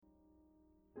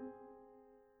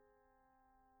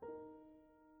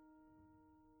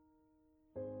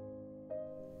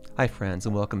Hi, friends,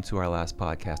 and welcome to our last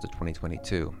podcast of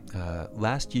 2022.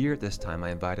 Last year at this time, I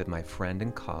invited my friend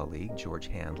and colleague, George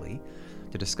Handley,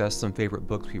 to discuss some favorite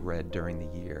books we read during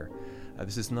the year.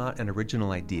 This is not an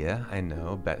original idea, I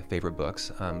know, about favorite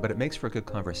books, but it makes for a good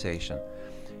conversation.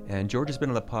 And George has been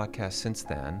on the podcast since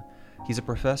then. He's a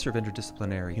professor of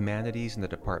interdisciplinary humanities in the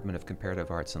Department of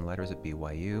Comparative Arts and Letters at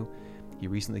BYU. He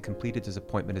recently completed his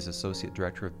appointment as Associate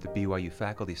Director of the BYU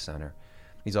Faculty Center.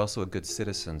 He's also a good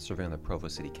citizen serving on the Provo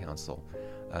City Council.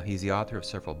 He's the author of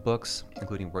several books,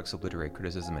 including works of literary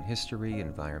criticism and history,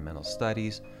 environmental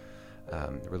studies,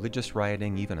 religious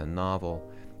writing, even a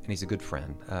novel, and he's a good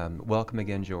friend. Welcome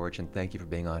again, George, and thank you for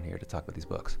being on here to talk about these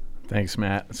books. Thanks,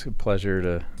 Matt. It's a pleasure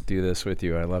to do this with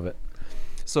you. I love it.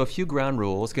 So a few ground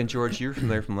rules. Again, George, you're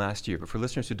familiar from last year, but for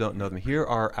listeners who don't know them, here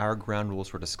are our ground rules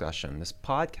for discussion. This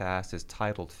podcast is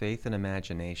titled Faith and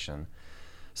Imagination.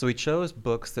 So we chose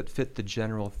books that fit the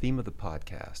general theme of the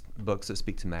podcast, books that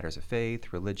speak to matters of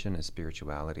faith, religion, and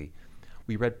spirituality.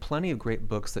 We read plenty of great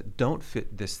books that don't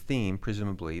fit this theme,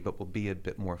 presumably, but will be a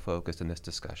bit more focused in this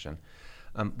discussion.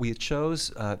 We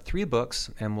chose 3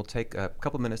 books, and we'll take a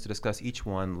couple minutes to discuss each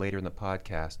one later in the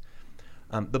podcast.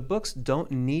 The books don't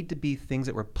need to be things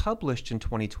that were published in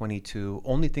 2022,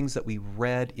 only things that we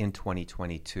read in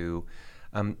 2022.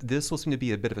 This will seem to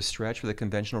be a bit of a stretch for the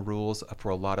conventional rules for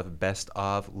a lot of best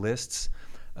of lists.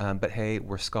 But hey,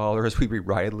 we're scholars, we read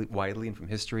widely and from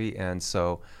history, and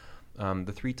so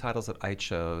the 3 titles that I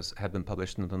chose have been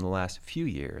published in the last few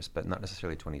years, but not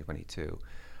necessarily 2022.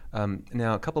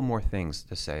 Now, a couple more things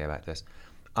to say about this.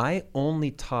 I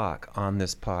only talk on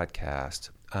this podcast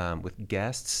with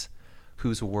guests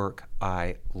whose work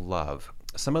I love.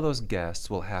 Some of those guests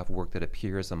will have work that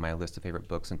appears on my list of favorite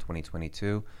books in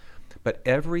 2022. But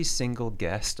every single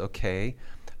guest,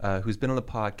 who's been on the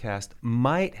podcast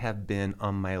might have been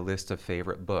on my list of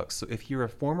favorite books. So if you're a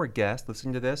former guest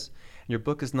listening to this and your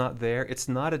book is not there, it's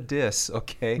not a diss,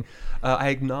 okay? I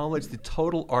acknowledge the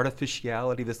total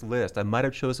artificiality of this list. I might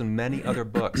have chosen many other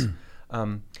books.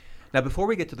 Now, before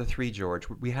we get to the 3, George,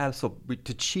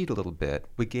 to cheat a little bit,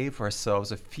 we gave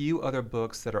ourselves a few other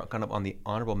books that are kind of on the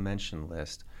honorable mention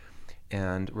list.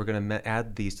 And we're going to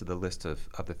add these to the list of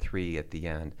the 3 at the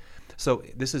end. So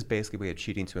this is basically a way of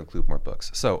cheating to include more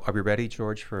books. So are we ready,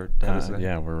 George, for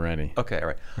Yeah, we're ready. Okay, all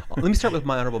right. Let me start with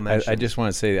my honorable mention. I just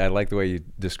want to say I like the way you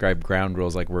describe ground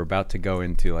rules, like we're about to go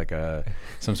into like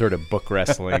some sort of book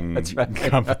wrestling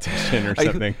competition or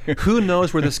something. Who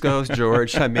knows where this goes,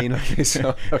 George? I mean,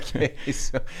 so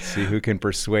see who can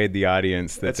persuade the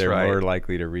audience that they're more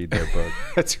likely to read their book.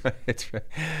 That's right.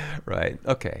 Right.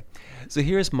 Okay. So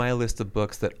here's my list of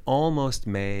books that almost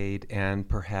made and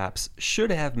perhaps should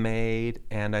have made,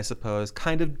 and I suppose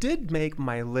kind of did make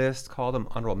my list, call them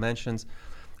honorable mentions.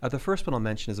 The first one I'll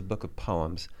mention is a book of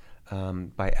poems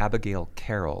by Abigail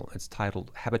Carroll. It's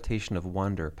titled Habitation of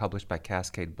Wonder, published by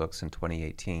Cascade Books in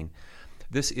 2018.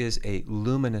 This is a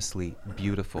luminously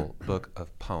beautiful book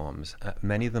of poems.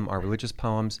 Many of them are religious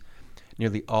poems,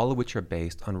 nearly all of which are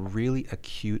based on really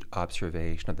acute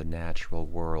observation of the natural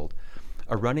world.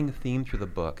 A running theme through the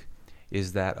book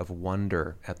is that of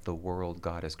wonder at the world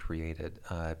God has created.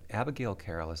 Abigail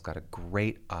Carroll has got a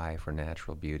great eye for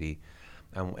natural beauty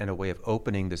and a way of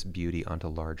opening this beauty onto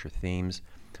larger themes.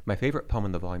 My favorite poem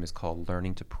in the volume is called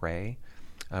Learning to Pray,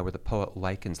 where the poet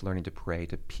likens learning to pray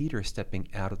to Peter stepping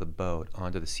out of the boat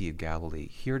onto the Sea of Galilee.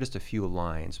 Here are just a few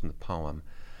lines from the poem.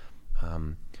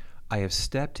 I have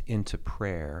stepped into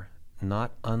prayer,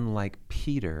 not unlike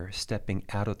Peter stepping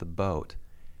out of the boat,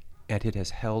 and it has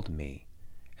held me,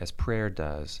 as prayer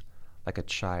does, like a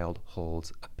child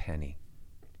holds a penny.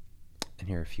 And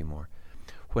here are a few more.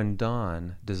 When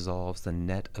dawn dissolves the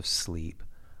net of sleep,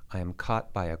 I am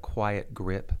caught by a quiet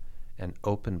grip, an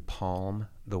open palm,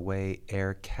 the way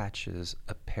air catches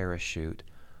a parachute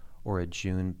or a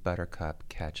June buttercup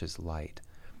catches light.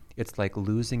 It's like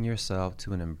losing yourself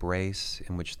to an embrace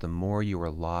in which the more you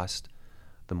are lost,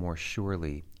 the more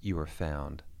surely you are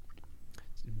found.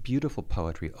 Beautiful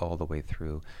poetry all the way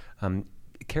through.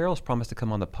 Carol's promised to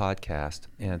come on the podcast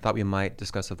and thought we might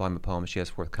discuss a volume of poems she has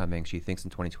forthcoming, she thinks,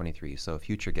 in 2023, so a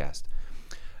future guest.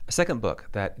 A second book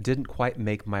that didn't quite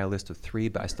make my list of 3,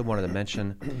 but I still wanted to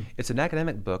mention, it's an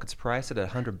academic book. It's priced at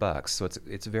 $100, so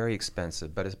it's very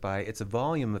expensive, but it's a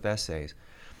volume of essays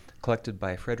collected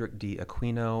by Frederick D.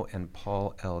 Aquino and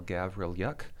Paul L.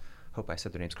 Gavrilyuk. Hope I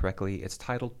said their names correctly. It's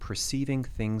titled Perceiving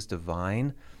Things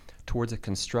Divine, Towards a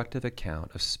Constructive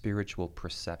Account of Spiritual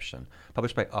Perception,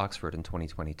 published by Oxford in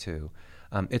 2022.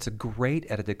 It's a great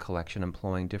edited collection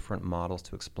employing different models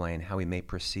to explain how we may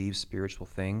perceive spiritual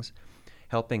things,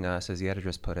 helping us, as the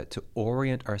editors put it, to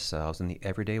orient ourselves in the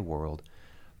everyday world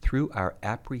through our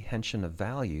apprehension of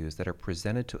values that are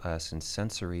presented to us in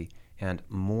sensory and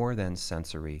more than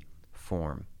sensory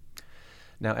form.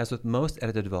 Now, as with most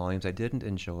edited volumes, I didn't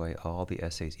enjoy all the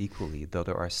essays equally, though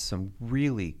there are some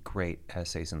really great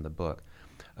essays in the book.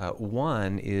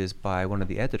 One is by one of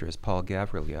the editors, Paul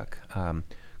Gavrilyuk,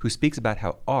 who speaks about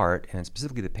how art, and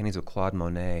specifically the paintings of Claude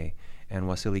Monet and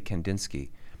Wassily Kandinsky,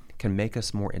 can make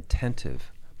us more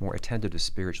attentive to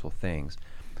spiritual things.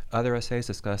 Other essays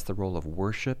discuss the role of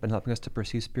worship in helping us to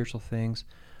perceive spiritual things,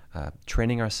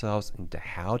 training ourselves into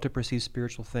how to perceive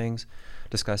spiritual things,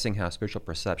 discussing how spiritual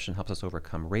perception helps us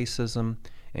overcome racism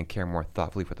and care more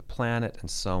thoughtfully for the planet, and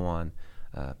so on.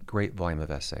 Great volume of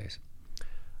essays.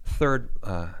 Third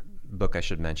book I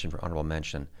should mention for honorable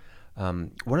mention.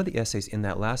 One of the essays in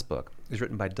that last book is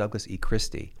written by Douglas E.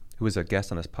 Christie, who was a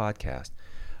guest on this podcast.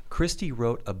 Christie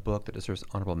wrote a book that deserves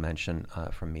honorable mention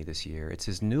from me this year. It's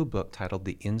his new book titled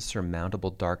The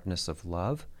Insurmountable Darkness of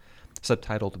Love,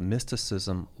 subtitled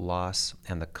Mysticism, Loss,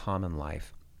 and the Common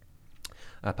Life,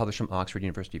 published from Oxford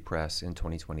University Press in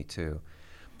 2022.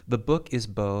 The book is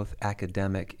both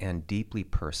academic and deeply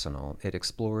personal. It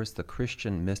explores the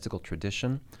Christian mystical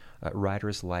tradition,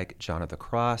 writers like John of the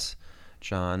Cross,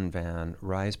 John Van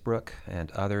Rysbroek,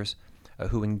 and others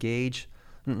who engage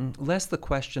less the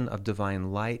question of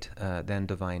divine light than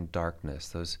divine darkness,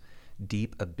 those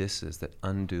deep abysses that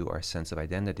undo our sense of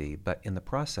identity, but in the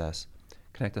process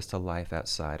connect us to life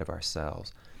outside of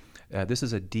ourselves. This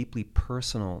is a deeply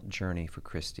personal journey for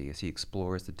Christie as he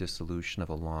explores the dissolution of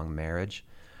a long marriage,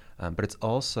 but it's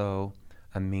also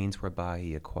a means whereby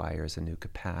he acquires a new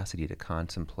capacity to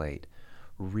contemplate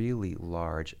really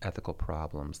large ethical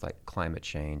problems like climate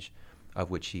change, of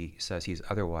which he says he's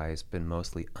otherwise been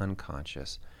mostly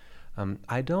unconscious.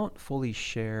 I don't fully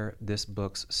share this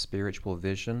book's spiritual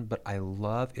vision, but I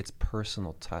love its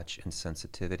personal touch and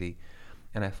sensitivity,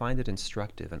 and I find it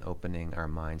instructive in opening our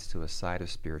minds to a side of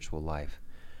spiritual life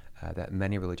that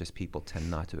many religious people tend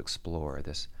not to explore,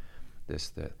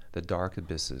 the dark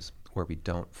abysses where we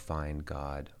don't find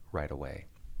God right away.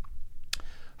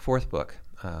 Fourth book,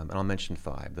 and I'll mention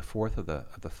five. The fourth of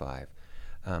the five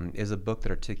is a book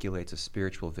that articulates a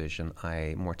spiritual vision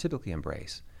I more typically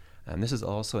embrace. This is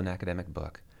also an academic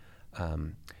book.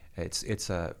 It's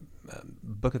a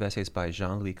book of essays by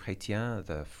Jean-Louis Chrétien,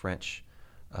 the French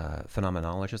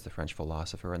phenomenologist, the French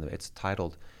philosopher, and it's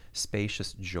titled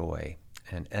Spacious Joy,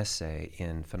 an essay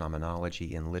in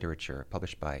phenomenology in literature,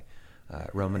 published by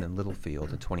Rowman and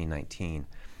Littlefield in 2019.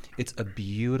 It's a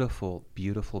beautiful,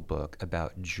 beautiful book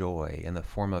about joy in the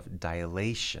form of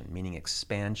dilation, meaning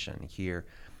expansion, here,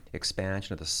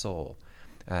 expansion of the soul.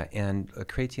 And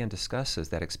Chrétien discusses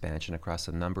that expansion across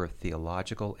a number of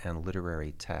theological and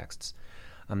literary texts.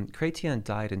 Chrétien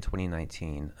died in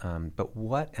 2019, but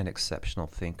what an exceptional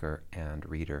thinker and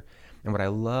reader. And what I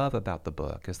love about the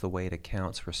book is the way it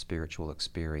accounts for spiritual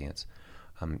experience.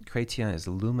 Chrétien is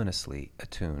luminously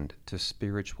attuned to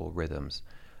spiritual rhythms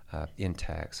in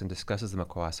text and discusses them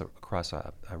across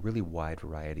a really wide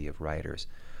variety of writers,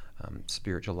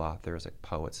 spiritual authors like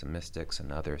poets and mystics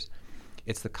and others.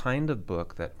 It's the kind of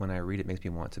book that when I read it makes me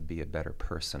want to be a better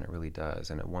person. It really does,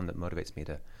 and one that motivates me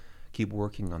to keep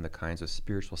working on the kinds of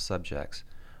spiritual subjects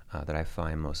that I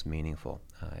find most meaningful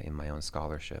in my own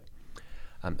scholarship.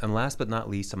 And last but not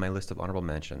least on my list of honorable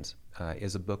mentions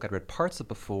is a book I'd read parts of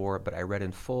before, but I read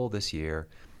in full this year.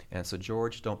 And so,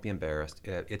 George, don't be embarrassed.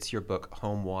 It's your book,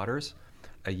 Home Waters,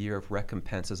 A Year of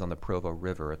Recompenses on the Provo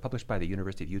River, published by the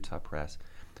University of Utah Press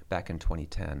back in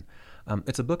 2010.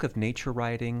 It's a book of nature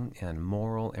writing and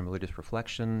moral and religious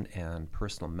reflection and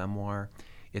personal memoir.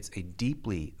 It's a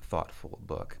deeply thoughtful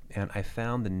book, and I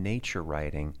found the nature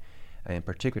writing in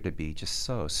particular to be just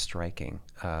so striking.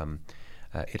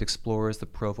 It explores the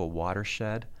Provo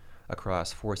watershed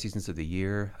across 4 seasons of the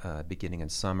year, beginning in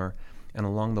summer. And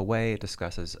along the way, it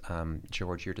discusses,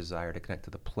 George, your desire to connect to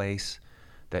the place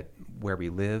where we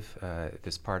live,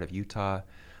 this part of Utah,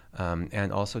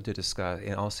 and also to discuss,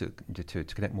 and also to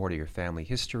connect more to your family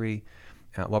history,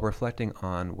 while reflecting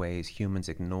on ways humans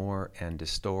ignore and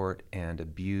distort and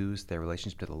abuse their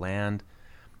relationship to the land,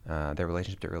 their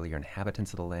relationship to earlier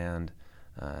inhabitants of the land,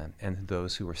 and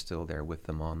those who are still there with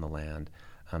them on the land.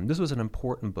 This was an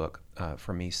important book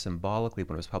for me symbolically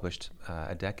when it was published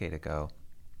a decade ago.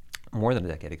 More than a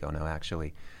decade ago now,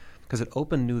 actually, because it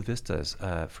opened new vistas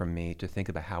for me to think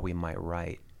about how we might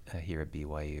write here at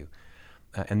BYU.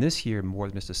 And this year, more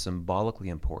than just a symbolically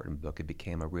important book, it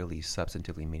became a really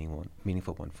substantively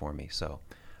meaningful one for me. So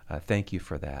thank you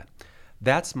for that.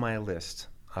 That's my list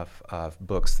of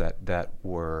books that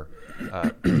were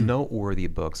noteworthy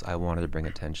books I wanted to bring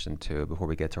attention to before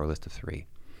we get to our list of 3.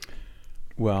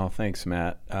 Well, thanks,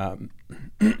 Matt.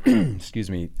 Excuse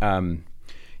me.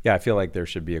 Yeah, I feel like there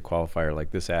should be a qualifier. Like,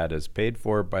 this ad is paid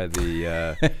for by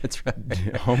the That's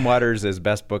right. Home Waters as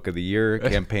Best Book of the Year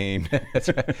campaign. That's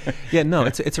right. Yeah, no,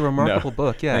 it's a remarkable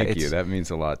book. Yeah, thank you. That means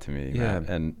a lot to me. Yeah,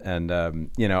 Matt.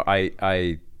 And you know,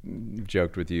 I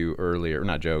joked with you earlier,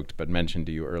 not joked, but mentioned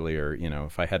to you earlier. You know,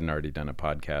 if I hadn't already done a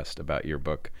podcast about your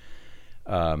book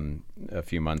a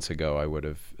few months ago, I would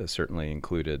have certainly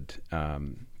included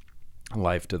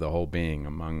Life to the Whole Being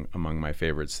among my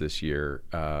favorites this year.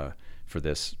 For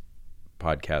this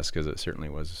podcast, because it certainly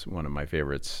was one of my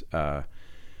favorites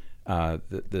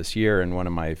this year, and one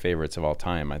of my favorites of all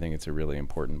time. I think it's a really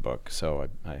important book, so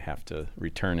I have to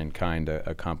return in kind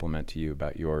a compliment to you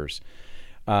about yours.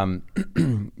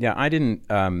 Yeah, I didn't.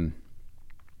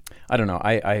 I don't know.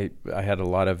 I had a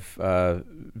lot of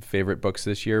favorite books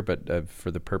this year, but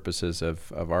for the purposes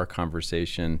of our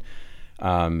conversation,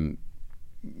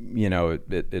 you know,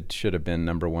 it should have been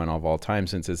number one of all time,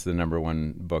 since it's the number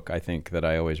one book I think that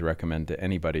I always recommend to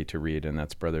anybody to read, and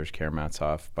that's Brothers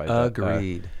Karamazov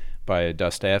by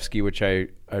Dostoevsky, which I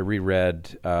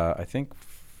reread I think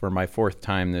for my fourth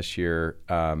time this year,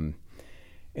 and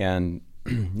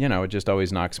you know, it just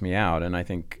always knocks me out. And I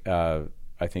think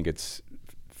it's,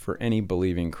 for any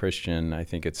believing Christian, I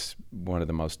think it's one of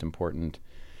the most important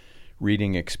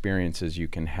reading experiences you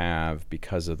can have,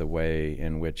 because of the way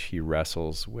in which he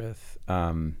wrestles with,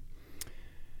 you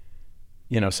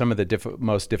know, some of the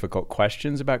most difficult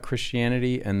questions about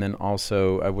Christianity, and then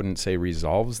also, I wouldn't say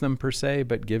resolves them per se,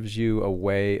 but gives you a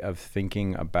way of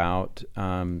thinking about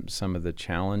some of the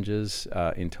challenges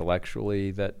intellectually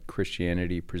that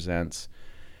Christianity presents,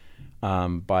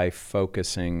 by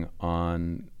focusing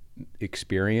on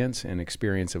experience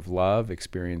of love,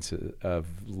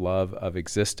 of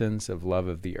existence, of love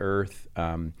of the earth.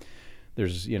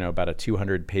 There's, you know, about a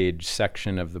 200-page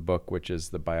section of the book, which is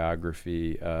the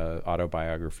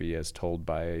autobiography as told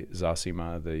by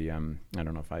Zosima, I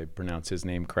don't know if I pronounce his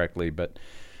name correctly, but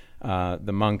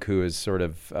the monk who is sort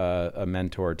of a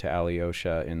mentor to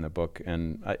Alyosha in the book.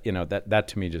 And you know, that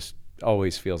to me just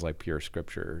always feels like pure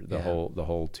scripture. The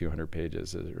whole 200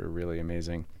 pages are really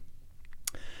amazing.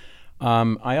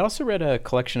 I also read a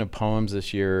collection of poems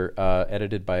this year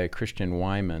edited by Christian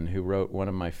Wyman, who wrote one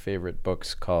of my favorite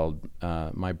books called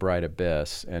My Bright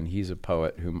Abyss, and he's a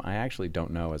poet whom I actually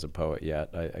don't know as a poet yet.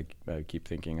 I keep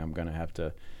thinking I'm going to have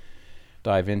to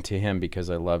dive into him because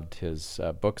I loved his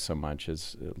book so much,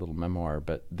 his little memoir.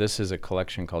 But this is a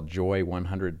collection called Joy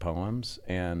 100 Poems,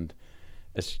 and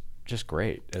it's just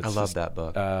great. I love that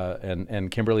book. And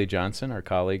Kimberly Johnson, our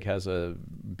colleague, has a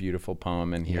beautiful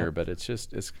poem in here, but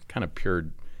it's kind of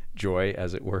pure joy,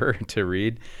 as it were, to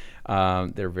read.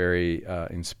 They're very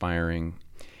inspiring.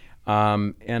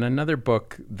 And another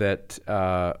book that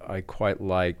I quite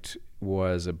liked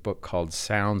was a book called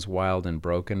Sounds Wild and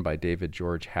Broken by David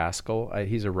George Haskell.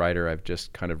 He's a writer I've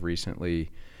just kind of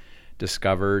recently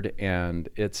discovered, and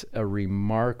it's a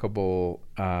remarkable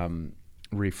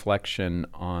reflection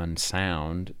on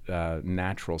sound,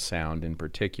 natural sound in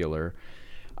particular,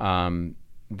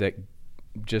 that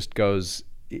just goes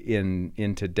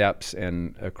into depths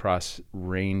and across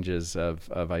ranges of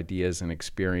ideas and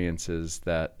experiences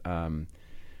that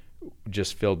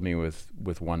just filled me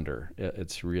with wonder.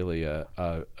 It's really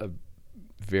a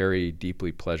very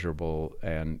deeply pleasurable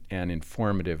and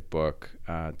informative book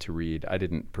to read. I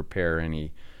didn't prepare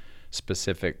any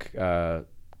specific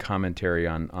commentary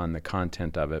on the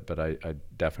content of it, but I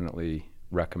definitely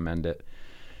recommend it.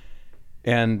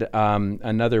 And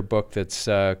another book that's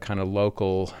kind of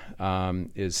local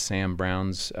is Sam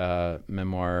Brown's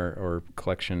memoir or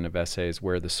collection of essays,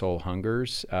 Where the Soul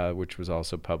Hungers, which was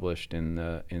also published in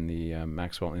the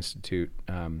Maxwell Institute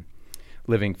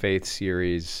Living Faith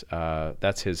series.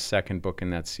 That's his second book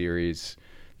in that series.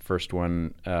 First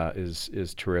one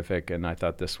is terrific, and I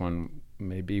thought this one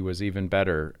maybe was even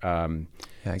better.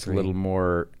 It's a little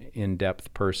more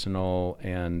in-depth, personal,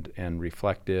 and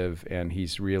reflective, and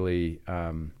he's really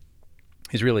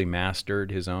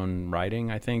mastered his own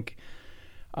writing, I think.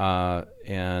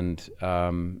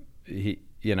 He,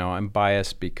 you know, I'm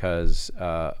biased because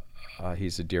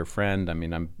he's a dear friend. I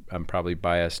mean, I'm probably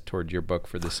biased toward your book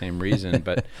for the same reason,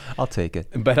 but I'll take it.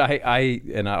 But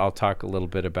I'll talk a little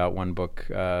bit about one book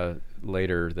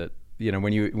later that, you know,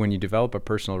 when you develop a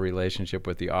personal relationship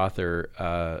with the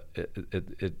author,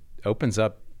 it opens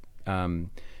up,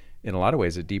 in a lot of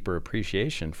ways, a deeper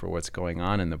appreciation for what's going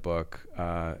on in the book,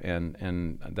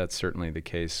 and that's certainly the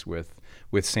case with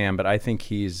Sam. But I think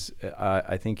he's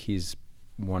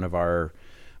one of our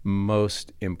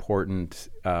most important,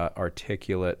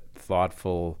 articulate,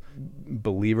 thoughtful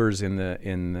believers in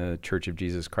the Church of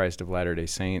Jesus Christ of Latter-day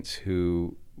Saints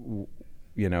who,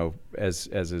 as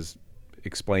is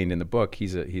explained in the book,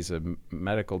 he's a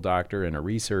medical doctor and a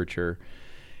researcher,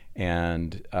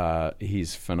 and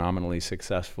he's phenomenally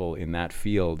successful in that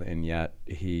field, and yet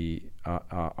he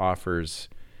offers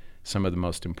some of the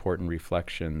most important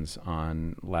reflections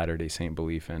on Latter-day Saint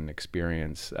belief and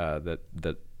experience that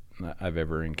I've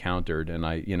ever encountered. And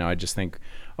I just think,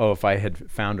 if I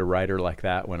had found a writer like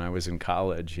that when I was in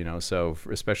college, so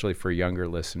especially for younger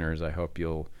listeners, I hope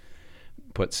you'll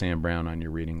put Sam Brown on your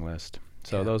reading list.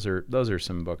 So those are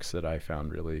some books that I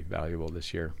found really valuable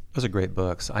this year. Those are great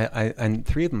books. And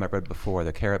three of them I've read before.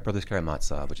 The Brothers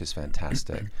Karamazov, which is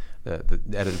fantastic. the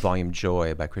edited volume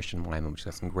Joy by Christian Wyman, which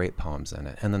has some great poems in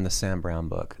it. And then the Sam Brown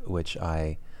book, which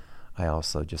I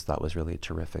also just thought was really a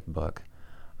terrific book.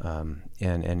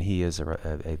 And he is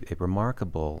a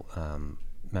remarkable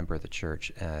member of the church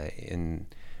in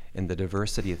the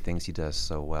diversity of things he does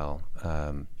so well.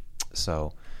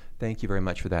 So thank you very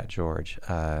much for that, George.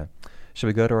 Should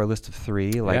we go to our list of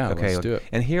three? Let's do it.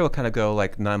 And here we'll kind of go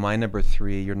my number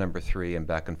three, your number three, and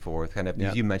back and forth. Kind of,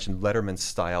 as you mentioned, Letterman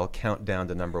style, countdown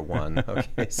to number one.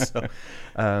 Okay, so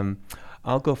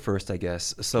I'll go first, I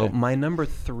guess. So my number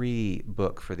three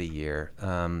book for the year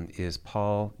is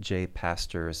Paul J.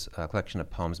 Pastor's collection of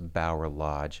poems, Bower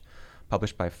Lodge,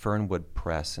 published by Fernwood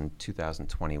Press in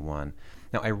 2021.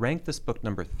 Now, I ranked this book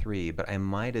number three, but I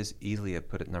might as easily have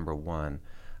put it number one.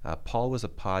 Paul was a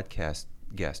podcast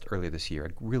guest earlier this year, a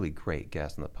really great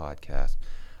guest on the podcast.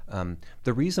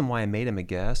 The reason why I made him a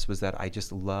guest was that I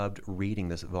just loved reading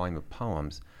this volume of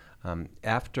poems.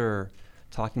 After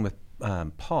talking with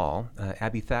Paul,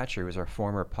 Abby Thatcher, who was our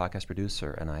former podcast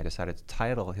producer, and I decided to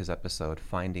title his episode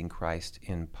Finding Christ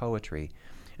in Poetry.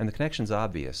 And the connection's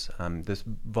obvious. This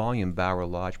volume, Bower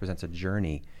Lodge, presents a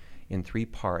journey in three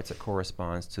parts that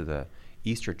corresponds to the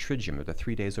Easter Triduum, or the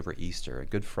 3 days over Easter,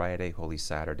 Good Friday, Holy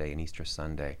Saturday, and Easter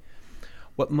Sunday.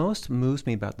 What most moves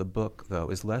me about the book, though,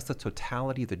 is less the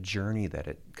totality of the journey that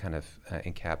it kind of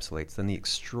encapsulates than the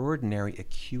extraordinary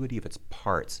acuity of its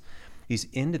parts. These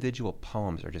individual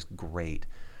poems are just great.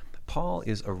 Paul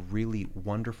is a really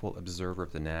wonderful observer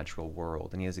of the natural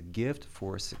world, and he has a gift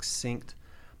for succinct,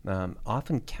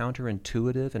 often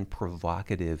counterintuitive and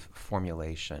provocative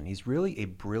formulation. He's really a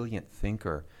brilliant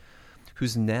thinker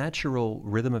whose natural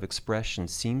rhythm of expression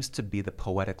seems to be the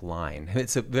poetic line.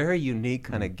 It's a very unique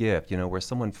kind of gift, where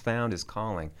someone found his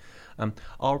calling.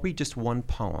 I'll read just one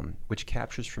poem, which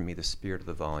captures for me the spirit of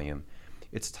the volume.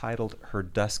 It's titled Her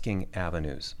Dusking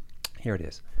Avenues. Here it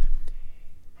is.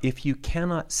 If you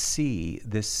cannot see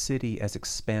this city as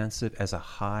expansive as a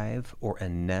hive or a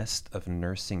nest of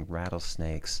nursing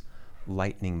rattlesnakes,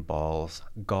 lightning balls,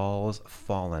 galls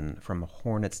fallen from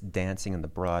hornets dancing in the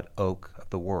broad oak of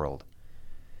the world,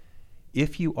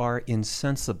 if you are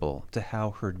insensible to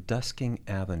how her dusking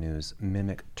avenues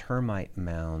mimic termite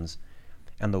mounds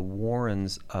and the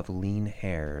warrens of lean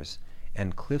hares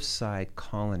and cliffside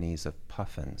colonies of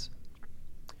puffins,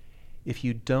 if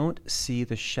you don't see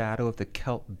the shadow of the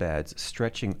kelp beds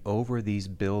stretching over these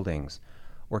buildings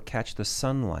or catch the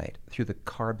sunlight through the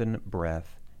carbon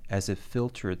breath as if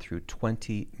filtered through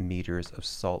 20 meters of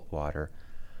salt water,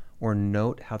 or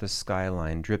note how the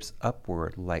skyline drips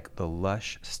upward like the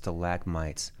lush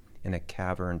stalagmites in a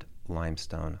caverned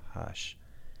limestone hush,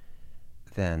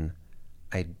 then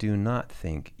I do not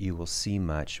think you will see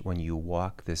much when you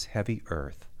walk this heavy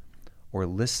earth, or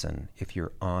listen if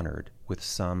you're honored with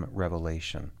some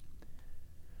revelation.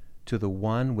 To the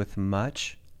one with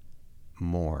much,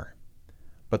 more,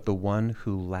 but the one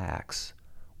who lacks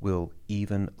will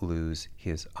even lose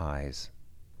his eyes.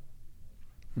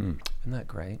 Isn't that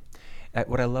great?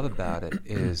 What I love about it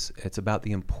is it's about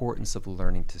the importance of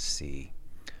learning to see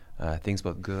things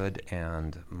both good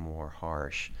and more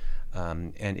harsh.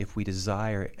 And if we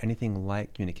desire anything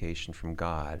like communication from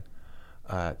God,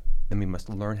 then we must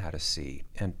learn how to see.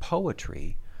 And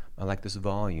poetry, like this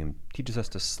volume, teaches us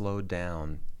to slow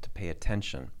down, to pay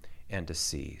attention, and to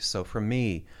see. So for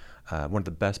me, one of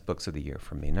the best books of the year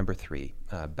for me, number three,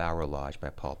 Bower Lodge by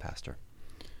Paul Pastor.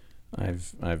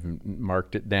 I've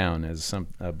marked it down as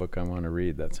a book I want to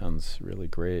read. That sounds really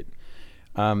great.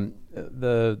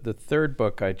 The third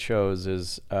book I chose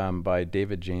is by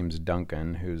David James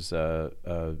Duncan, who's a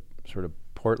sort of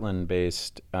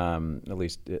Portland-based, at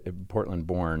least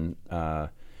Portland-born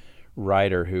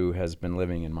writer who has been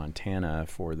living in Montana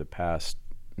for the past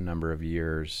number of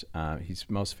years. He's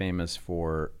most famous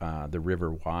for The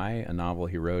River Why, a novel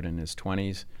he wrote in his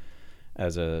 20s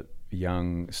as a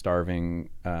young, starving,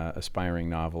 aspiring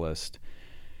novelist.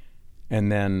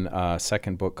 And then a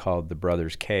second book called The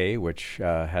Brothers K, which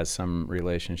has some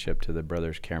relationship to the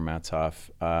Brothers Karamazov.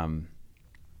 And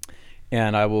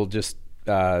I will just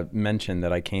mention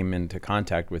that I came into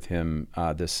contact with him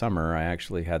this summer. I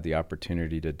actually had the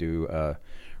opportunity to do a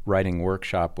writing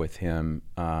workshop with him,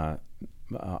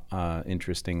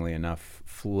 interestingly enough,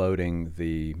 floating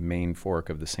the main fork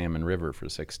of the Salmon River for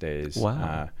 6 days.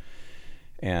 Wow.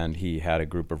 And he had a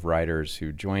group of writers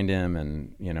who joined him,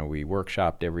 and we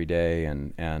workshopped every day,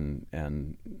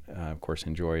 and of course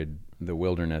enjoyed the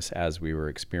wilderness as we were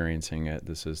experiencing it.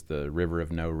 This is the River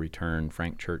of No Return,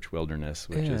 Frank Church Wilderness,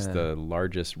 which is the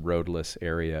largest roadless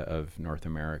area of North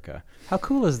America. How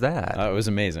cool is that? It was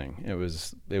amazing. It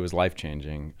was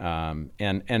life-changing.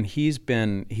 And he's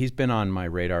been on my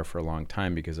radar for a long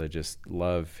time because I just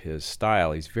love his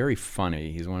style. He's very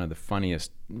funny. He's one of the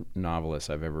funniest novelists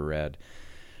I've ever read.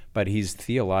 But he's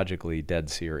theologically dead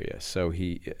serious. So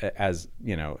he, as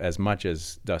much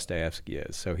as Dostoevsky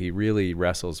is. So he really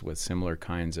wrestles with similar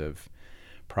kinds of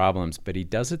problems, but he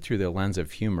does it through the lens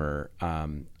of humor.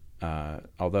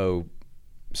 Although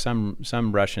some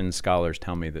Russian scholars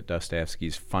tell me that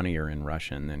Dostoevsky's funnier in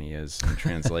Russian than he is in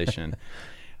translation.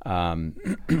 And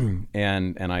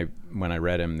when I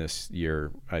read him this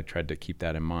year, I tried to keep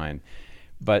that in mind.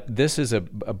 But this is a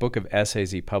book of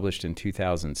essays he published in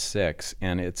 2006,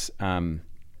 and it's a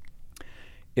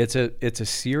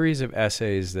series of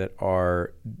essays that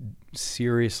are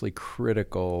seriously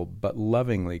critical, but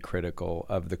lovingly critical,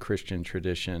 of the Christian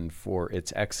tradition for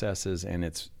its excesses and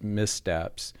its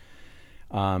missteps.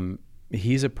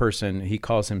 He's a person, he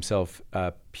calls himself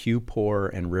pew poor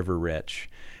and river rich.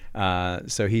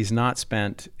 So he's not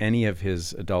spent any of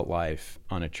his adult life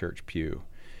on a church pew.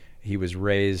 He was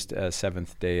raised a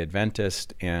Seventh-day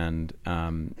Adventist and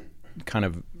kind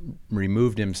of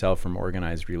removed himself from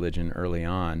organized religion early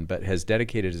on, but has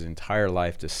dedicated his entire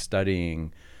life to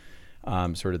studying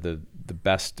sort of the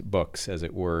best books, as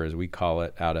it were, as we call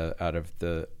it, out of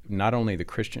the not only the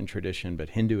Christian tradition, but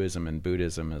Hinduism and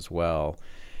Buddhism as well.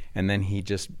 And then he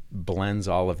just blends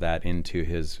all of that into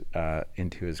his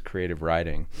creative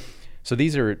writing. So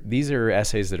these are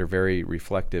essays that are very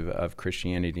reflective of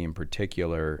Christianity in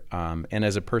particular. And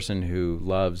as a person who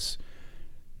loves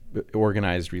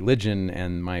organized religion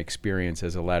and my experience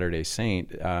as a Latter-day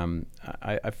Saint,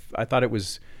 I thought it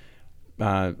was,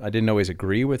 I didn't always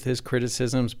agree with his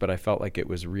criticisms, but I felt like it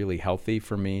was really healthy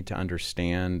for me to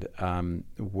understand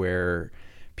where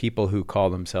people who call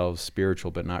themselves spiritual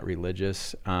but not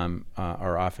religious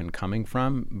are often coming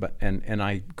from. And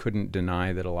I couldn't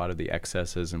deny that a lot of the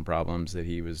excesses and problems that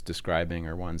he was describing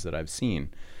are ones that I've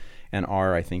seen and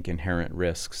are, I think, inherent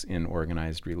risks in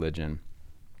organized religion.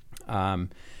 But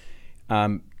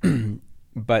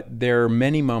there are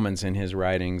many moments in his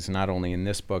writings, not only in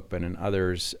this book but in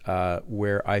others,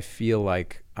 where I feel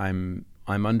like I'm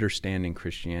understanding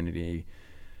Christianity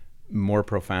more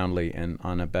profoundly and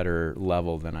on a better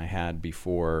level than I had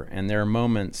before. And there are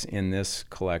moments in this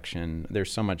collection,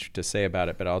 there's so much to say about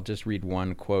it, but I'll just read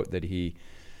one quote that he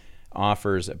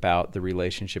offers about the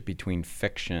relationship between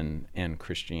fiction and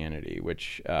Christianity,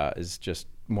 which is just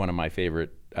one of my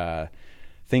favorite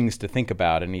things to think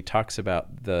about. And he talks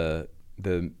about the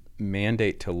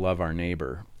mandate to love our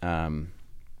neighbor.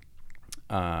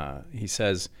 He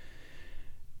says,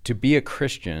 "To be a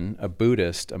Christian, a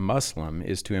Buddhist, a Muslim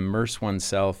is to immerse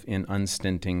oneself in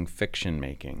unstinting fiction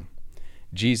making.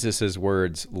 Jesus'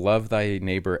 words, 'Love thy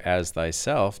neighbor as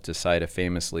thyself,' to cite a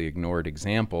famously ignored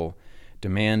example,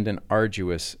 demand an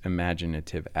arduous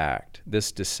imaginative act.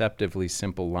 This deceptively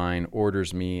simple line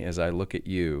orders me as I look at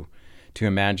you to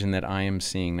imagine that I am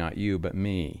seeing not you but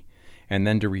me, and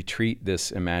then to treat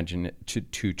this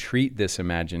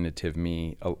imaginative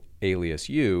me, alias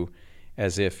you,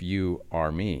 as if you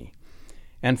are me.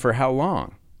 And for how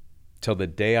long? Till the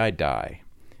day I die.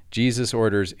 Jesus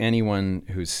orders anyone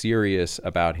who's serious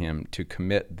about him to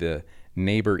commit the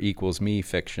neighbor equals me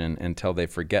fiction until they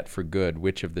forget for good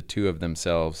which of the two of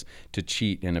themselves to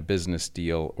cheat in a business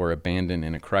deal or abandon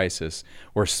in a crisis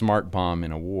or smart bomb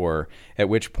in a war, at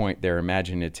which point their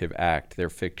imaginative act, their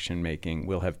fiction making,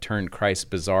 will have turned Christ's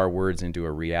bizarre words into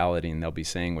a reality, and they'll be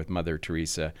saying with Mother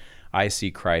Teresa, 'I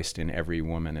see Christ in every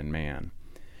woman and man.'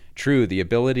 True, the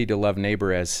ability to love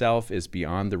neighbor as self is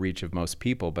beyond the reach of most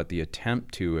people, but the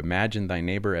attempt to imagine thy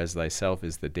neighbor as thyself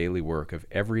is the daily work of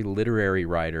every literary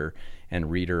writer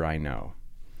and reader I know."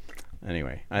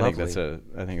 Anyway, I think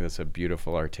that's a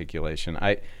beautiful articulation.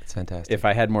 It's fantastic. If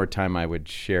I had more time, I would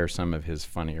share some of his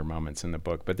funnier moments in the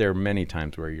book, but there are many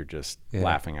times where you're just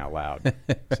laughing out loud.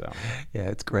 So yeah,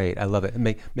 it's great. I love it.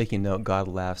 Making note, God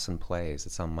laughs and plays.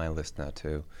 It's on my list now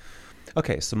too.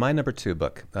 Okay, so my number 2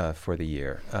 book for the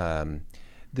year.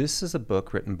 This is a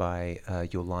book written by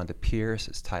Yolanda Pierce.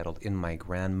 It's titled In My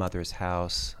Grandmother's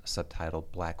House,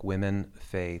 subtitled Black Women,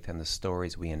 Faith, and the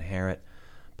Stories We Inherit,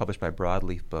 published by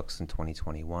Broadleaf Books in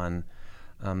 2021.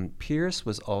 Pierce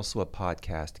was also a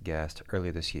podcast guest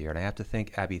earlier this year, and I have to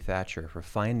thank Abby Thatcher for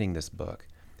finding this book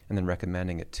and then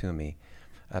recommending it to me.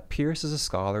 Pierce is a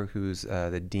scholar who's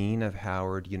the dean of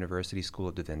Howard University School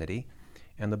of Divinity,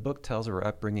 and the book tells of her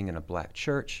upbringing in a black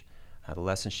church, the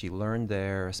lessons she learned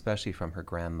there, especially from her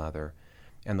grandmother,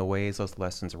 and the ways those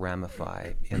lessons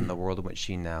ramify in the world in which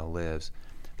she now lives.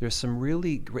 There's some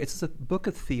really great, it's a book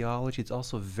of theology. It's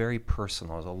also very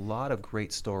personal. There's a lot of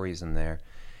great stories in there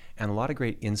and a lot of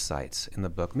great insights in the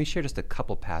book. Let me share just a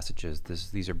couple passages.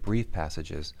 These are brief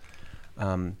passages.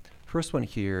 First one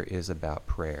here is about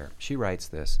prayer. She writes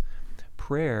this: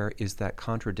 prayer is that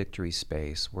contradictory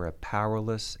space where a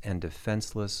powerless and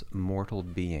defenseless mortal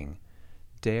being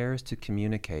dares to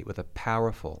communicate with a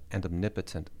powerful and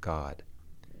omnipotent God.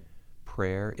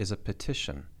 Prayer is a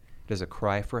petition. It is a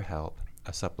cry for help,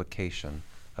 a supplication,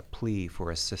 a plea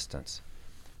for assistance.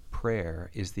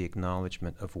 Prayer is the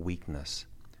acknowledgement of weakness,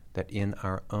 that in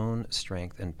our own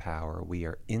strength and power we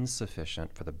are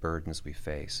insufficient for the burdens we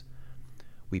face.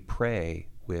 We pray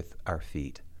with our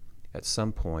feet. At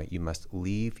some point, you must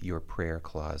leave your prayer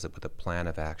closet with a plan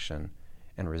of action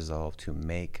and resolve to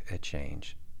make a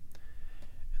change.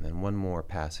 And then one more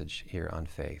passage here on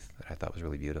faith that I thought was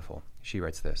really beautiful. She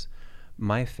writes this: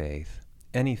 my faith,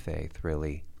 any faith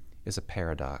really, is a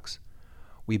paradox.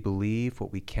 We believe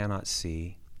what we cannot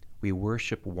see. We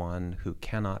worship one who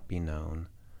cannot be known.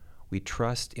 We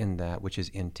trust in that which is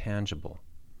intangible.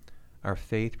 Our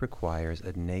faith requires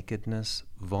a nakedness,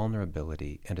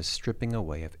 vulnerability, and a stripping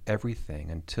away of everything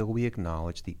until we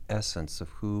acknowledge the essence of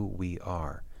who we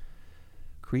are.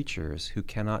 Creatures who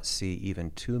cannot see even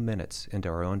 2 minutes into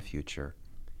our own future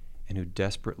and who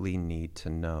desperately need to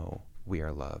know we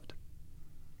are loved.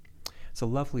 It's a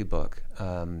lovely book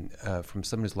from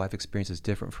someone whose life experience is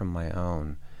different from my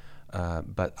own,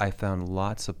 but I found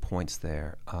lots of points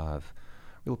there of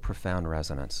real profound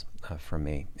resonance for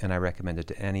me, and I recommend it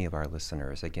to any of our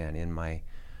listeners. Again, In My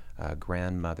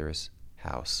Grandmother's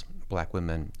House, Black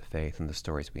Women, Faith, and the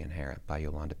Stories We Inherit by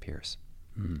Yolanda Pierce.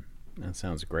 That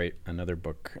sounds great. Another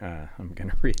book I'm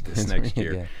going to read this next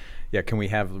year. Yeah, can we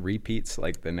have repeats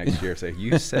like the next year? Say,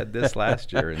 you said this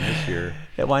last year and this year.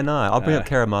 Yeah, why not? I'll bring up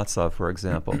Karamazov, for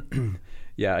example.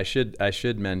 Yeah, I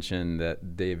should mention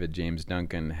that David James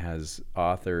Duncan has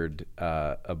authored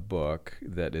a book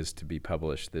that is to be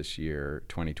published this year,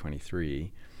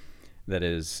 2023, that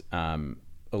is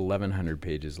 1,100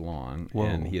 pages long. Whoa.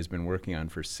 And he has been working on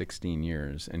for 16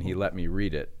 years, and he let me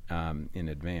read it in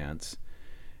advance.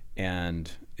 And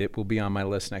it will be on my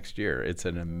list next year. It's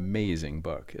an amazing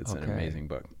book. It's an amazing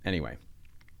book. Anyway,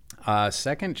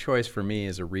 second choice for me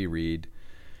is a reread.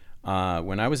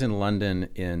 When I was in London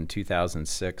in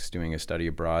 2006 doing a study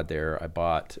abroad there, I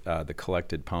bought the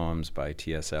collected poems by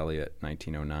T.S. Eliot,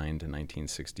 1909 to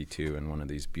 1962, in one of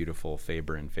these beautiful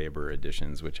Faber and Faber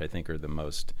editions, which I think are the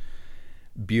most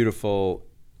beautiful.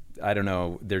 I don't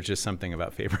know, there's just something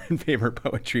about Faber and Faber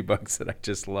poetry books that I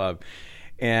just love.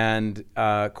 And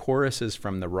Choruses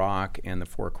from the Rock and the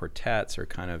Four Quartets are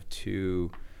kind of two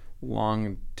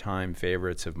long-time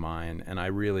favorites of mine, and I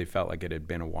really felt like it had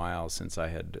been a while since I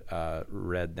had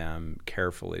read them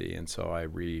carefully, and so I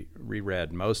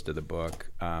reread most of the book,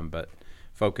 but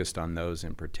focused on those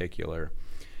in particular.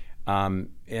 And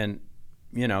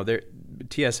you know,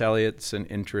 T.S. Eliot's an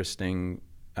interesting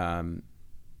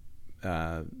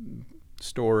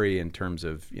story in terms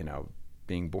of, you know,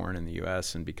 being born in the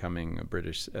U.S. and becoming a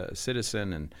British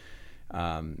citizen,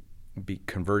 and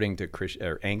converting to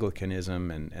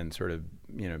Anglicanism, and sort of,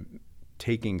 you know,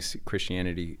 taking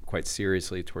Christianity quite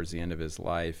seriously towards the end of his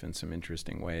life in some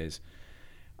interesting ways.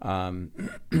 And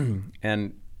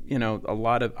you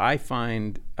know, I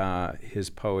find his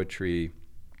poetry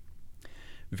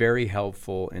very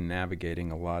helpful in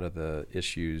navigating a lot of the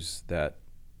issues that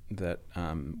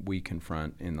we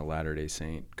confront in the Latter-day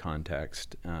Saint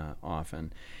context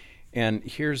often. And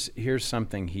here's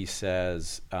something he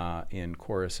says in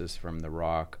Choruses from the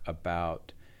Rock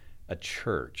about a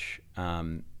church.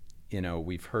 You know,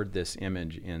 we've heard this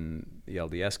image in the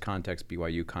LDS context,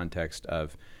 BYU context,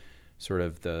 of sort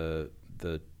of the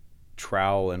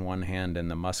trowel in one hand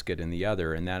and the musket in the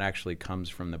other, and that actually comes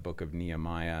from the book of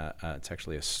Nehemiah. It's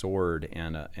actually a sword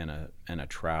and a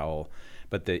trowel.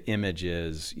 But the image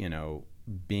is, you know,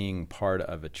 being part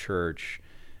of a church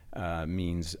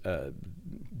means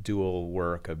dual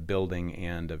work of building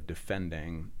and of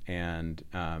defending, and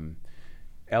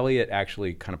Eliot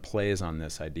actually kind of plays on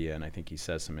this idea, and I think he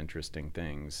says some interesting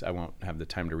things. I won't have the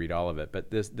time to read all of it, but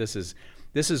this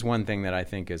is one thing that I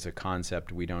think is a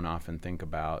concept we don't often think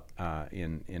about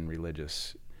in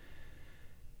religious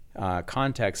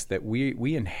context, that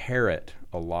we inherit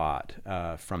a lot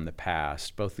from the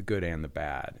past, both the good and the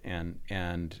bad,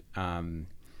 and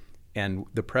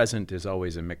the present is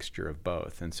always a mixture of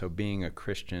both. And so being a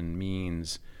Christian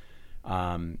means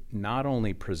not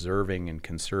only preserving and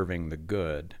conserving the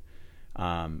good,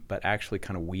 but actually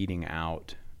kind of weeding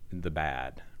out the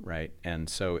bad, right? And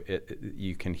so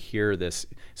you can hear this.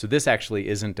 So this actually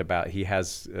isn't about, he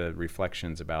has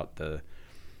reflections about the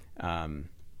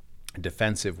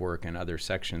defensive work and other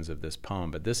sections of this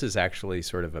poem, but this is actually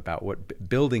sort of about what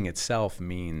building itself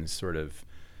means, sort of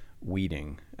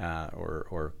weeding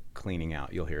or cleaning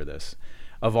out. You'll hear this.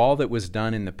 Of all that was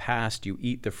done in the past, you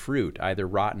eat the fruit, either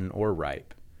rotten or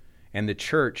ripe. And the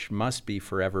church must be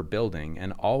forever building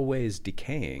and always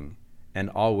decaying and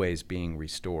always being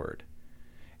restored.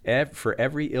 For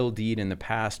every ill deed in the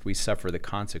past, we suffer the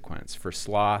consequence. For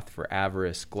sloth, for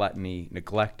avarice, gluttony,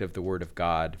 neglect of the word of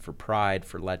God, for pride,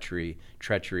 for lechery,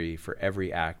 treachery, for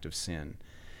every act of sin.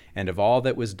 And of all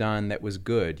that was done that was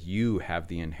good, you have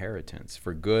the inheritance.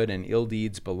 For good and ill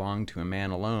deeds belong to a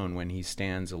man alone when he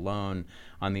stands alone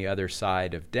on the other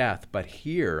side of death. But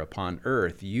here upon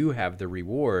earth, you have the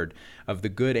reward of the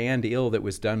good and ill that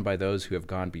was done by those who have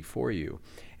gone before you.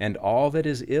 And all that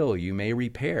is ill you may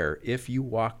repair if you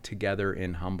walk together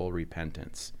in humble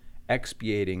repentance,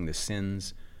 expiating the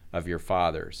sins of your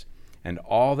fathers. And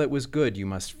all that was good you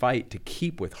must fight to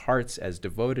keep with hearts as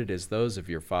devoted as those of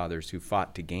your fathers who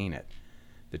fought to gain it.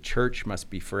 The church must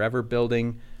be forever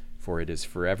building, for it is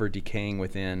forever decaying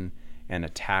within and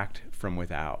attacked from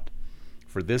without.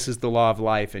 For this is the law of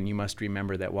life, and you must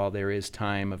remember that while there is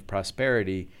time of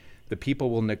prosperity, the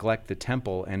people will neglect the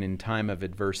temple, and in time of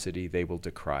adversity they will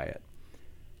decry it.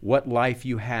 What life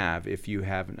you have if you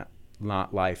have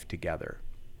not life together?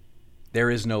 There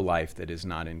is no life that is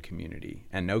not in community,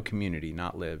 and no community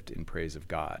not lived in praise of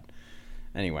God.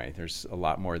 Anyway, there's a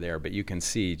lot more there, but you can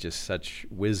see just such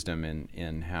wisdom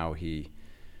in how he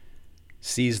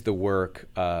sees the work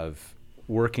of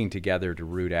working together to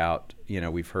root out.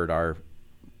 We've heard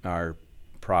our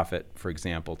prophet, for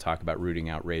example, talk about rooting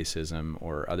out racism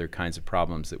or other kinds of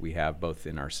problems that we have both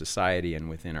in our society and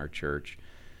within our church.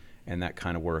 And that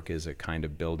kind of work is a kind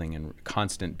of building and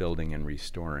constant building and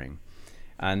restoring.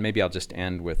 And maybe I'll just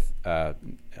end with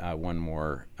one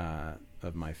more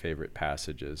of my favorite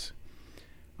passages.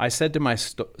 I said to my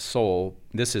soul,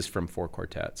 this is from Four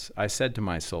Quartets, I said to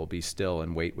my soul, be still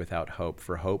and wait without hope,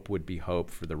 for hope would be hope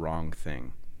for the wrong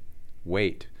thing.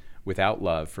 Wait without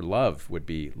love, for love would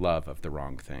be love of the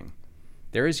wrong thing.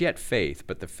 There is yet faith,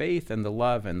 but the faith and the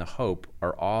love and the hope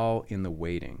are all in the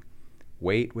waiting.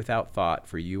 Wait without thought,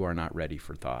 for you are not ready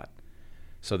for thought.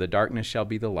 So the darkness shall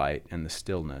be the light, and the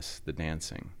stillness the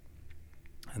dancing.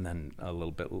 And then a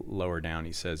little bit lower down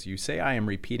he says, you say I am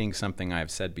repeating something I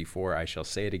have said before, I shall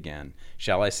say it again.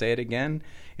 Shall I say it again?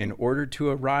 In order to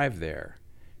arrive there,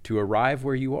 to arrive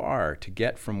where you are, to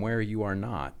get from where you are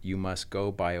not, you must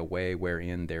go by a way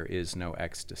wherein there is no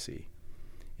ecstasy.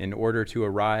 In order to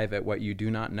arrive at what you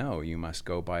do not know, you must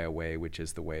go by a way which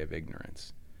is the way of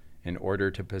ignorance. In order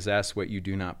to possess what you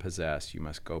do not possess, you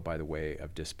must go by the way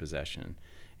of dispossession.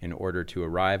 In order to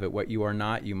arrive at what you are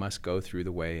not, you must go through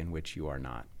the way in which you are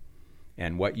not.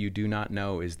 And what you do not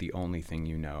know is the only thing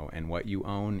you know, and what you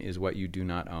own is what you do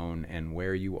not own, and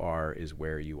where you are is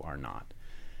where you are not.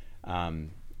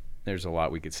 There's a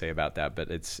lot we could say about that,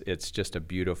 but it's just a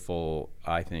beautiful,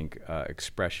 I think,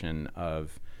 expression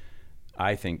of,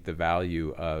 I think, the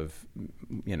value of,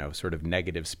 sort of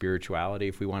negative spirituality,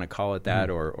 if we want to call it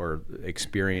that, or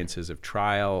experiences of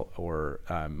trial, or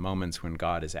moments when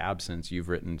God is absent. You've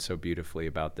written so beautifully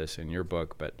about this in your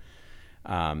book, but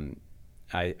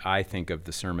I think of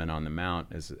the Sermon on the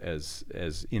Mount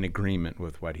as in agreement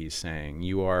with what he's saying.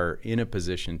 You are in a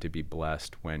position to be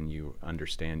blessed when you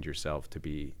understand yourself to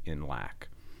be in lack.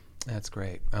 That's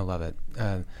great. I love it.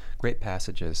 Great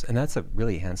passages. And that's a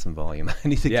really handsome volume. I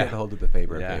need to get hold of the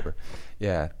paper.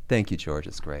 Yeah. Thank you, George.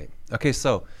 It's great. Okay,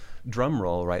 so drum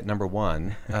roll, right? Number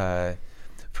one.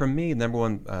 For me, number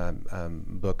one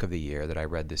book of the year that I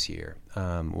read this year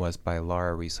was by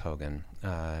Laura Reese Hogan.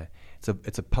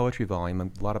 It's a poetry volume.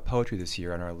 A lot of poetry this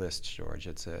year on our list, George.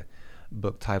 It's a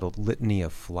book titled Litany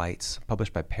of Flights,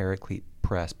 published by Paraclete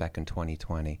Press back in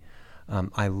 2020.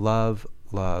 I love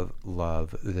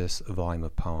this volume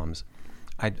of poems.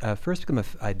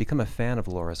 I'd become a fan of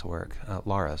Laura's work,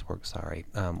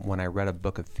 when I read a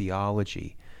book of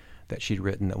theology that she'd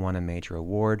written that won a major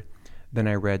award. Then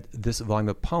I read this volume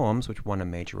of poems, which won a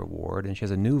major award, and she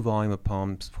has a new volume of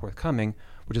poems forthcoming,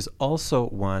 which has also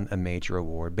won a major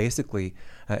award. Basically,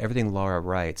 everything Laura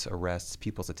writes arrests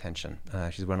people's attention.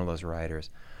 She's one of those writers.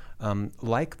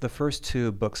 Like the first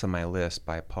two books on my list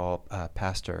by Paul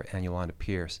Pastor and Yolanda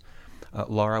Pierce,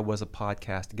 Laura was a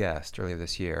podcast guest earlier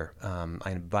this year.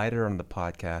 I invited her on the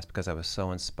podcast because I was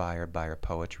so inspired by her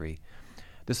poetry.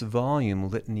 This volume,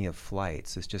 Litany of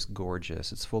Flights, is just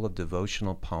gorgeous. It's full of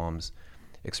devotional poems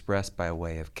expressed by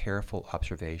way of careful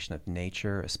observation of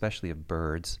nature, especially of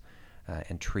birds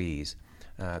and trees.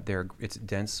 It's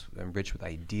dense and rich with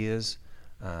ideas,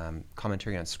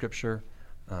 commentary on scripture,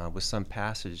 with some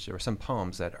passage or some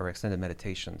poems that are extended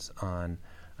meditations on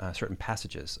certain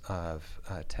passages of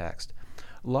text.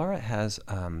 Laura has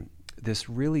this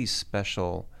really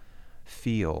special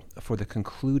feel for the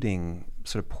concluding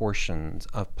sort of portions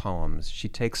of poems. She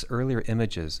takes earlier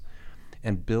images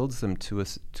and builds them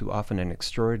to often an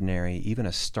extraordinary, even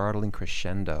a startling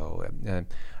crescendo,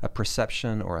 a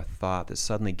perception or a thought that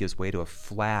suddenly gives way to a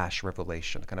flash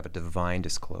revelation, kind of a divine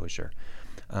disclosure.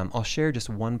 I'll share just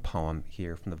one poem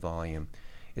here from the volume.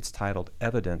 It's titled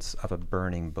Evidence of a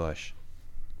Burning Bush.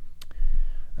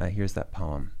 Here's that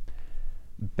poem.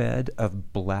 Bed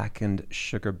of blackened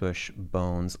sugarbush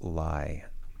bones lie,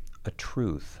 a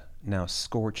truth, now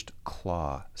scorched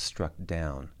claw struck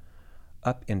down.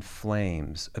 Up in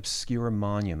flames, obscure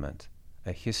monument,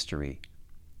 a history,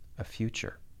 a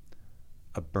future.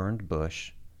 A burned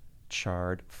bush,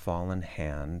 charred fallen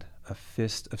hand, a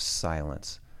fist of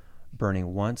silence,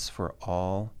 burning once for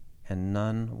all and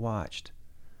none watched.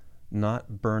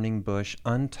 Not burning bush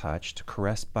untouched,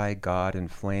 caressed by God in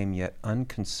flame yet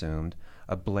unconsumed,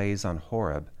 ablaze on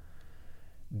Horeb.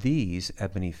 These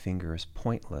ebony fingers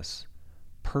pointless,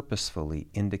 purposefully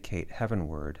indicate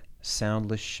heavenward,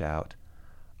 soundless shout,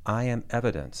 I am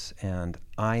evidence and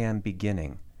I am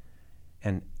beginning,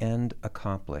 an end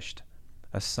accomplished,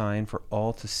 a sign for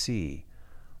all to see,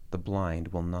 the blind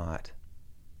will not.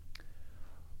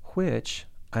 Which,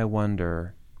 I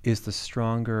wonder, is the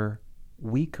stronger,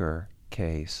 weaker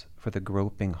case for the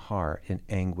groping heart in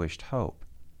anguished hope?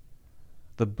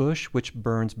 The bush which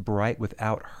burns bright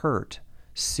without hurt,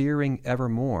 searing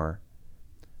evermore,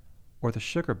 or the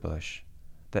sugar bush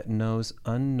that knows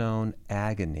unknown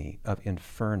agony of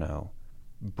inferno,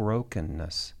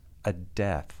 brokenness, a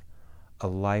death, a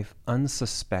life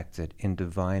unsuspected in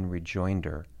divine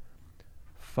rejoinder,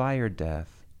 fire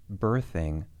death,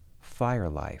 birthing, fire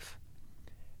life,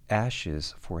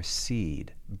 ashes for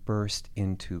seed burst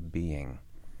into being.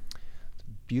 It's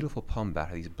a beautiful poem about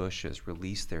how these bushes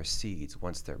release their seeds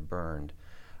once they're burned.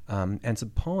 And it's a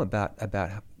poem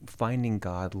about finding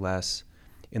God less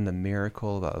in the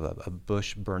miracle of a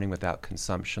bush burning without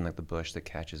consumption, like the bush that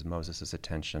catches Moses'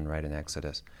 attention right in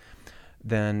Exodus,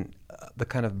 than the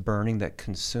kind of burning that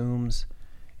consumes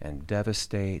and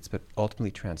devastates, but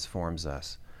ultimately transforms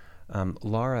us.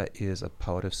 Laura is a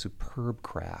poet of superb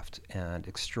craft and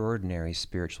extraordinary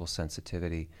spiritual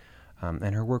sensitivity,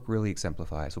 and her work really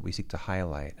exemplifies what we seek to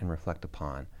highlight and reflect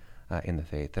upon in the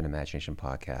Faith and Imagination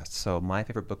podcast. So my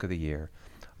favorite book of the year,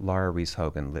 Laura Rees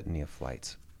Hogan, Litany of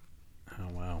Flights.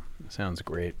 Oh, wow. Sounds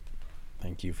great.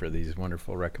 Thank you for these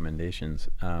wonderful recommendations.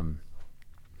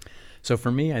 So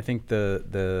for me, I think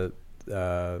the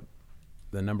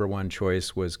number one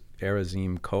choice was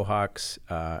Erazim Kohak's,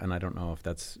 and I don't know if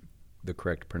that's the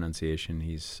correct pronunciation.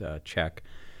 He's Czech.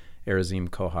 Erazim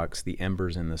Kohak's The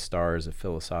Embers and the Stars, A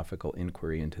Philosophical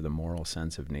Inquiry into the Moral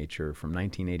Sense of Nature from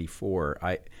 1984.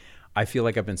 I feel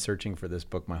like I've been searching for this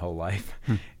book my whole life,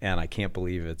 and I can't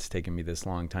believe it's taken me this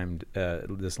long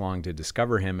to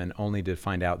discover him, and only to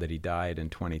find out that he died in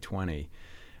 2020.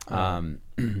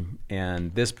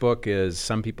 And this book is,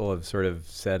 some people have sort of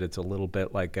said it's a little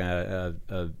bit like a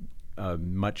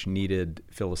much needed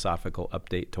philosophical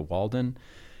update to Walden,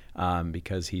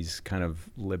 because he's kind of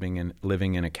living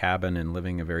in a cabin and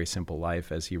living a very simple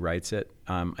life as he writes it.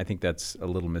 I think that's a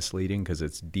little misleading because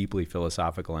it's deeply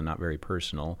philosophical and not very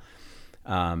personal.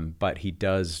 But he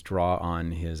does draw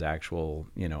on his actual,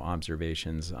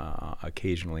 observations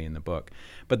occasionally in the book.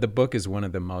 But the book is one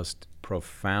of the most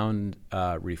profound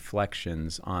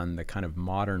reflections on the kind of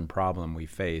modern problem we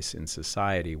face in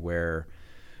society, where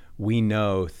we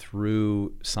know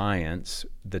through science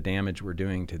the damage we're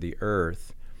doing to the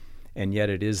earth, and yet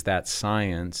it is that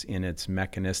science in its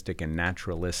mechanistic and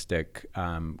naturalistic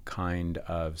kind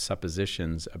of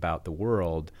suppositions about the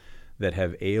world that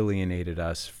have alienated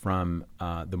us from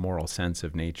the moral sense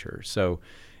of nature. So,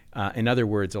 in other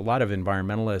words, a lot of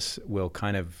environmentalists will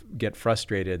kind of get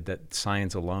frustrated that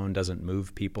science alone doesn't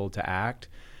move people to act.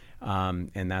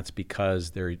 And that's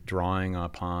because they're drawing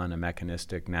upon a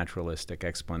mechanistic, naturalistic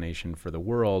explanation for the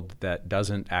world that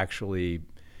doesn't actually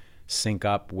sync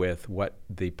up with what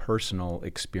the personal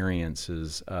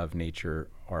experiences of nature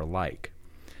are like.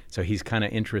 So he's kind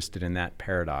of interested in that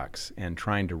paradox and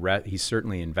trying to, he's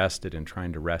certainly invested in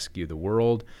trying to rescue the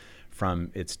world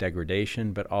from its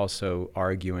degradation, but also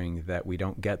arguing that we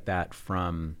don't get that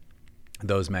from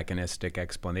those mechanistic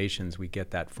explanations. We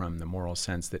get that from the moral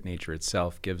sense that nature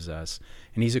itself gives us.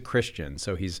 And he's a Christian,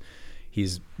 so he's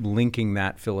linking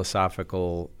that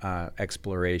philosophical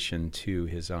exploration to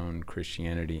his own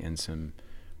Christianity in some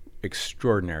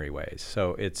extraordinary ways.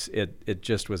 So it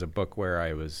just was a book where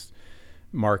I was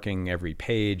marking every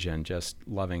page and just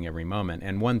loving every moment.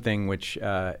 And one thing which,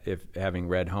 if having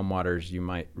read Home Waters, you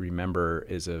might remember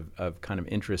is of kind of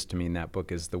interest to me in that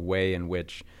book is the way in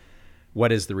which,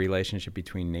 what is the relationship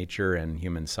between nature and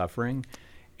human suffering?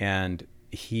 And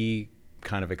he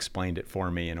kind of explained it for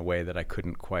me in a way that I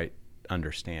couldn't quite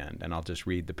understand. And I'll just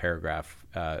read the paragraph.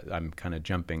 I'm kind of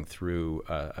jumping through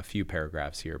a few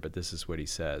paragraphs here, but this is what he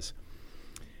says.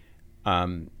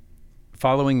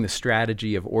 Following the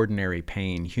strategy of ordinary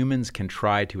pain, humans can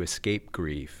try to escape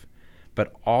grief,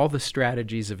 but all the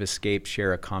strategies of escape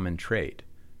share a common trait.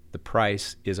 The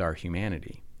price is our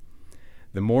humanity.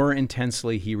 The more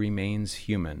intensely he remains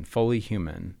human, fully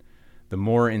human, the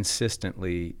more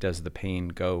insistently does the pain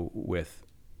go with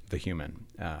the human.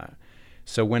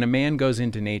 So when a man goes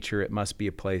into nature, it must be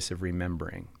a place of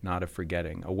remembering, not of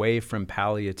forgetting. Away from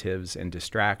palliatives and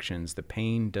distractions, the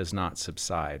pain does not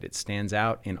subside. It stands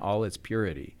out in all its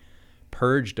purity,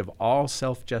 purged of all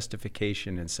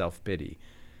self-justification and self-pity.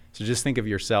 So just think of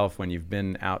yourself when you've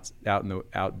been out in the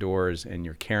outdoors and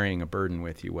you're carrying a burden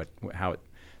with you, how it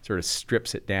sort of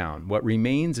strips it down. What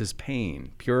remains is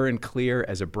pain, pure and clear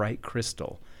as a bright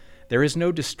crystal. There is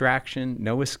no distraction,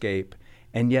 no escape,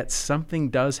 and yet something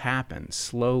does happen,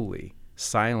 slowly,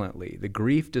 silently. The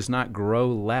grief does not grow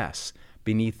less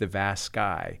beneath the vast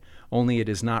sky, only it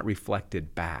is not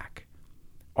reflected back.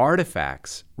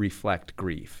 Artifacts reflect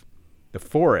grief. The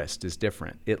forest is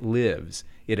different. It lives.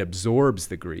 It absorbs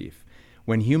the grief.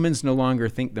 When humans no longer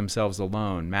think themselves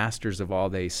alone, masters of all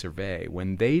they survey,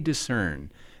 when they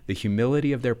discern the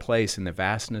humility of their place in the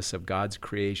vastness of God's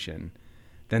creation,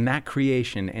 then that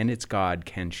creation and its God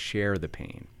can share the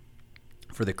pain.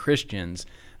 For the Christians,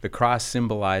 the cross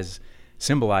symbolizes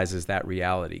that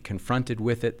reality. Confronted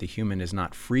with it, the human is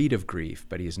not freed of grief,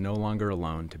 but he is no longer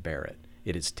alone to bear it.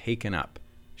 It is taken up,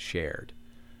 shared.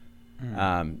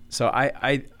 So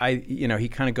I he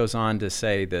kind of goes on to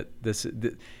say that this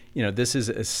is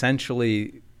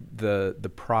essentially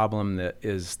the problem that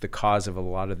is the cause of a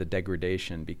lot of the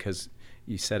degradation, because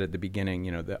you said at the beginning,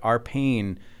 that our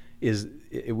pain is,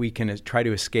 we can try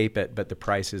to escape it, but the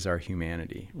price is our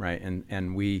humanity, right?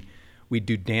 And we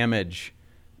do damage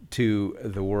to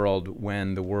the world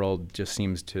when the world just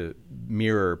seems to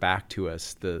mirror back to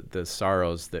us the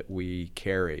sorrows that we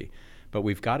carry. But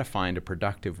we've got to find a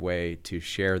productive way to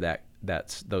share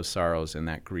those sorrows and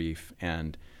that grief.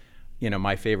 And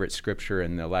my favorite scripture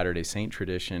in the Latter-day Saint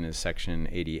tradition is section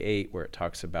 88, where it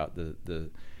talks about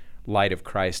the light of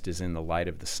Christ is in the light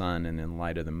of the sun and in the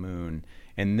light of the moon.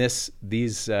 And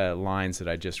these lines that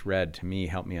I just read, to me,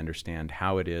 help me understand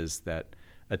how it is that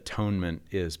atonement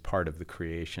is part of the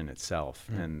creation itself,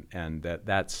 and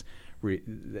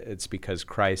it's because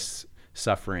Christ's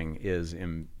suffering is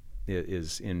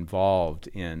involved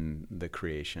in the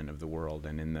creation of the world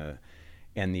and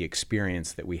the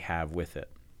experience that we have with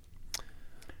it.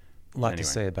 A lot to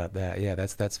say about that. Yeah,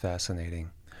 that's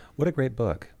fascinating. What a great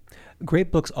book.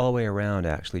 Great books all the way around,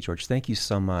 actually, George. Thank you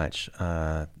so much.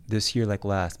 This year, like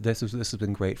last, this has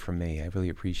been great for me. I really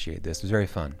appreciate this. It was very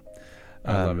fun.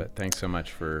 I love it. Thanks so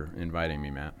much for inviting me,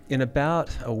 Matt. In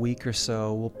about a week or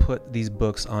so, we'll put these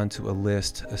books onto a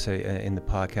list. Say in the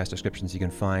podcast descriptions, you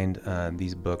can find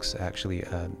these books actually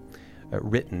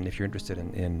written if you're interested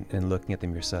in looking at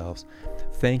them yourselves.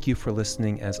 Thank you for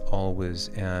listening, as always,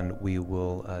 and we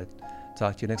will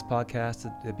talk to you next podcast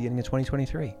at the beginning of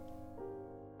 2023.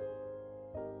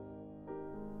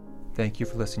 Thank you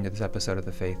for listening to this episode of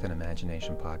the Faith and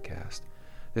Imagination Podcast.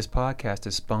 This podcast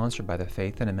is sponsored by the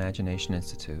Faith and Imagination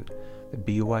Institute, the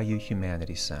BYU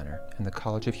Humanities Center, and the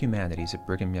College of Humanities at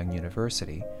Brigham Young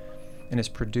University, and is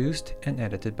produced and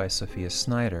edited by Sophia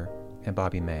Snyder and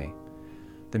Bobby May.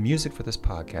 The music for this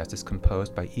podcast is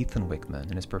composed by Ethan Wickman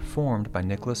and is performed by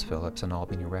Nicholas Phillips on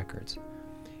Albany Records.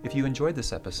 If you enjoyed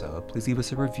this episode, please leave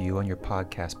us a review on your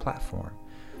podcast platform.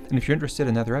 And if you're interested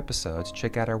in other episodes,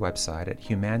 check out our website at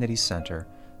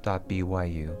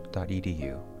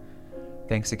humanitiescenter.byu.edu.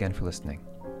 Thanks again for listening.